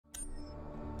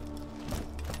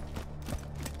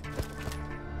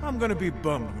I'm gonna be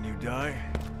bummed when you die.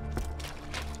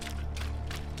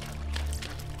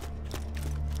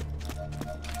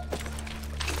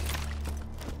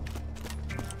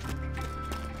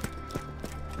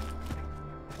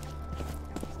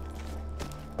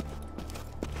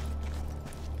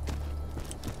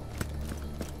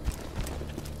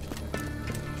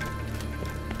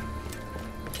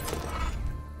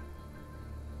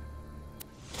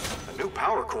 New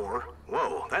power core?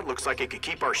 Whoa, that looks like it could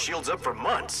keep our shields up for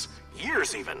months.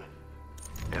 Years even.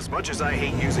 As much as I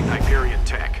hate using Hyperion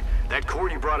tech, that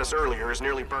core you brought us earlier is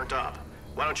nearly burnt up.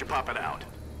 Why don't you pop it out?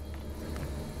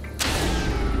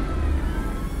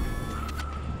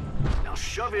 Now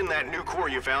shove in that new core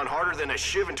you found harder than a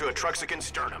shiv into a Truxican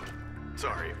sternum.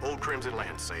 Sorry, old Crimson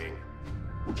Lance saying.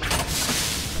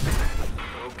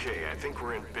 Okay, I think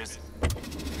we're in business.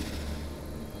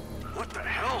 What the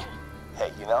hell?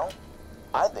 Hey, you know,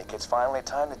 I think it's finally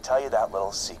time to tell you that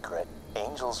little secret.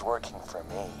 Angel's working for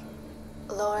me.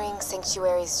 Lowering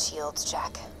Sanctuary's shields,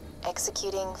 Jack.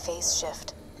 Executing phase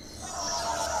shift.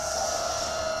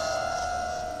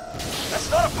 That's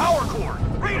not a power core!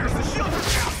 Raiders, the shields are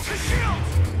down! The shields!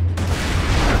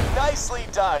 Nicely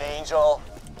done, Angel.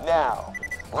 Now,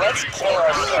 let's kill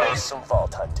ourselves some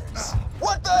Vault Hunters.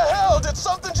 What the hell? Did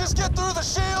something just get through the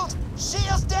shield?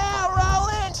 Shields down,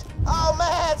 Roland! Oh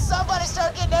man, somebody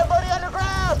start getting everybody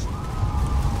underground!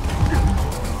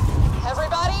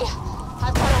 Everybody,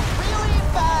 I've got a really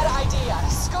bad idea.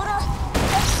 Scooter,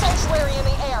 get Sanctuary in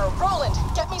the air. Roland,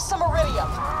 get me some Iridium.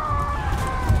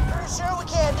 Pretty sure we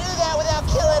can't do that without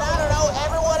killing, I don't know,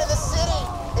 everyone in the city.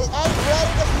 It ain't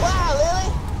ready to fly,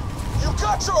 Lily. You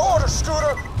got your orders,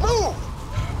 Scooter. Move!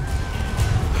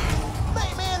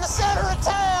 Meet me in the center of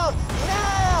town,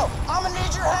 now! I'm gonna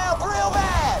need your help real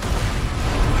bad.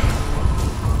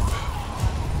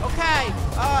 Okay,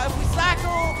 if we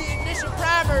cycle the ignition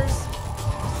primers,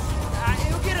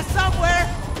 it'll get us somewhere.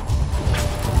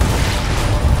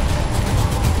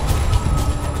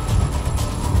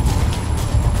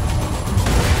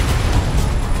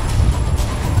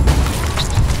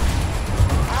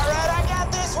 Alright, I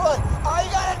got this one. All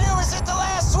you gotta do is hit the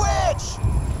last switch.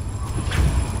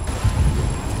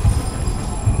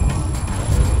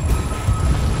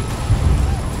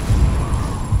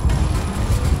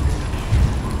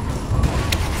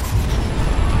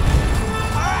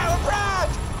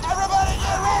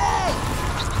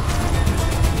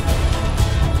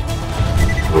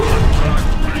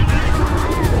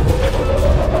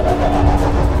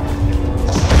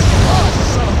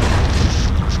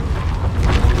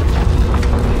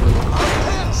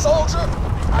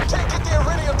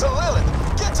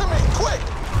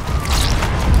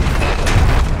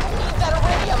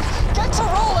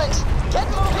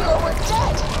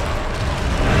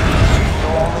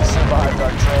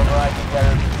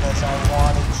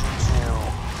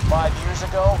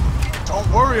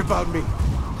 About me.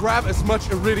 Grab as much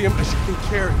Iridium as you can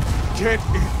carry. Get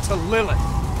it to Lilith.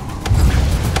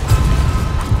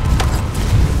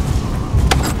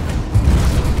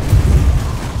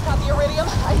 Got the Iridium?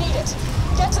 I need it.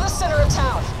 Get to the center of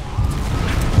town.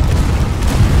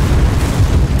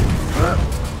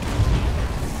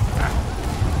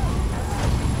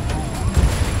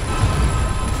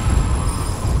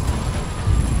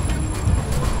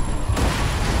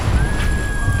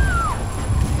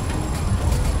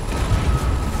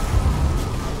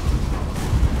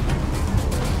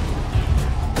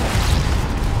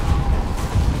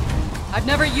 I've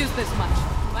never used this much.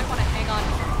 You might want to hang on to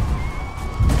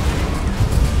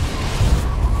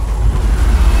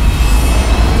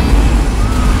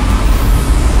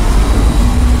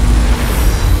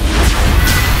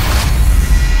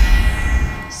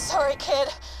it. Sorry, kid.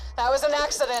 That was an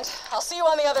accident. I'll see you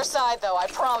on the other side, though, I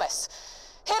promise.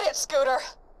 Hit it, Scooter!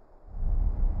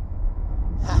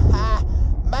 Haha,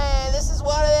 man, this is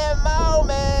one of them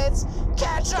moments.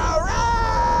 Catch a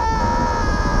ride!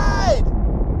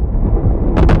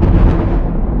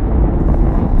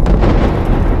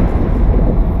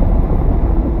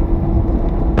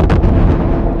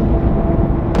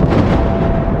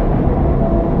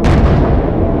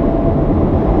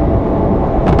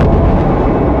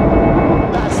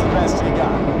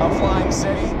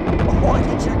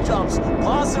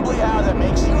 Possibly how that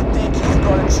makes you think you've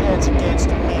got a chance against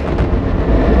me.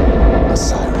 A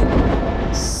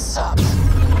siren. Sup?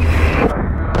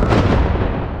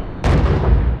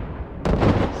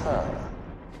 Huh.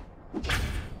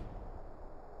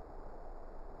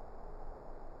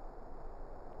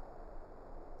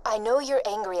 I know you're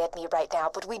angry at me right now,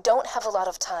 but we don't have a lot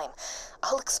of time.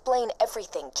 I'll explain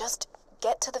everything. Just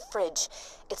get to the fridge.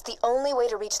 It's the only way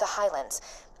to reach the Highlands.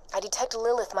 I detect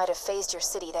Lilith might have phased your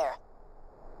city there.